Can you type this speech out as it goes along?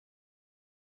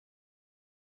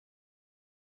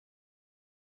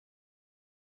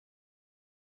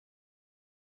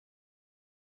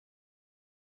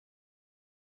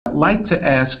like to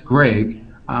ask Greg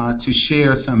to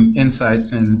share some insights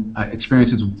and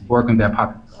experiences working that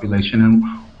population and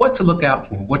what to look out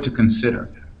for, what to consider.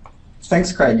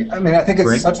 Thanks, Craig. I mean, I think it's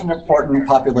Greg? such an important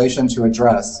population to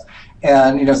address.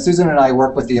 And, you know, Susan and I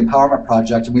work with the Empowerment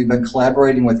Project, and we've been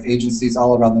collaborating with agencies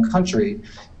all around the country.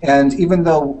 And even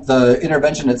though the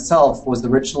intervention itself was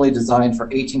originally designed for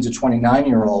 18 to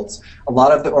 29-year-olds, a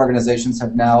lot of the organizations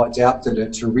have now adapted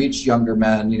it to reach younger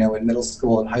men, you know, in middle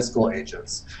school and high school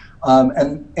ages.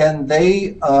 And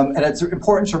it's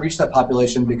important to reach that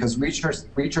population because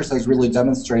research has really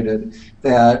demonstrated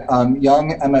that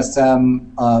young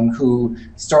MSM who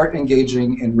start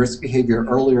engaging in risk behavior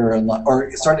earlier in life,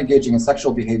 or start engaging in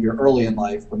sexual behavior early in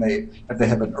life, if they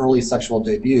have an early sexual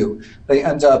debut, they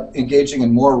end up engaging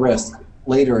in more risk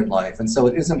later in life. And so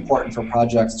it is important for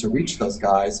projects to reach those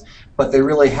guys, but they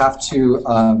really have to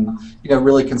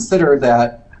really consider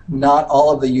that not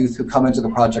all of the youth who come into the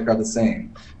project are the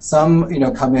same. Some,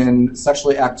 come in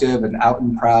sexually active and out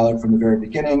and proud from the very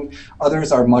beginning.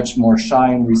 Others are much more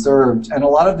shy and reserved. And a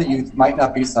lot of the youth might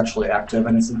not be sexually active.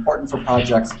 And it's important for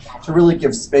projects to really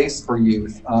give space for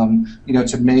youth,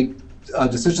 to make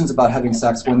decisions about having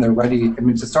sex when they're ready.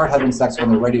 To start having sex when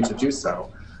they're ready to do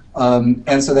so.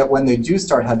 And so that when they do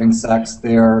start having sex,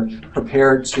 they're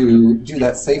prepared to do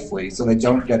that safely so they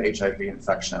don't get HIV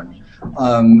infection.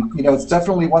 It's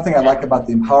definitely one thing I like about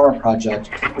the Empowerment Project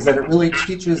is that it really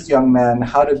teaches young men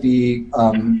how to be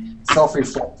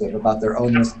self-reflective about their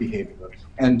own risk behavior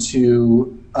and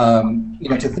to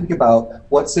think about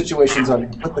what situations are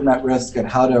going to put them at risk and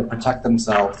how to protect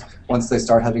themselves once they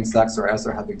start having sex or as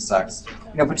they're having sex.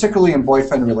 Particularly in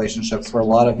boyfriend relationships where a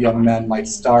lot of young men might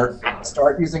start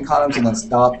using condoms and then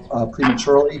stop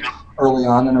prematurely early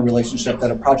on in a relationship,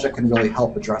 that a project can really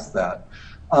help address that.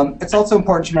 It's also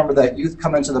important to remember that youth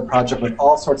come into the project with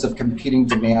all sorts of competing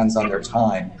demands on their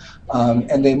time.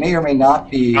 And they may or may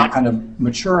not be kind of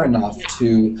mature enough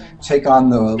to take on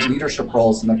the leadership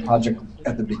roles in the project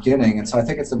at the beginning. And so I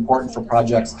think it's important for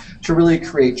projects to really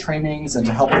create trainings and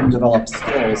to help them develop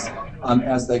skills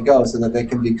as they go so that they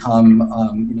can become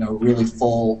really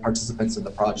full participants in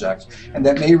the project. And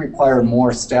that may require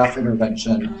more staff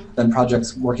intervention than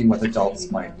projects working with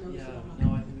adults might.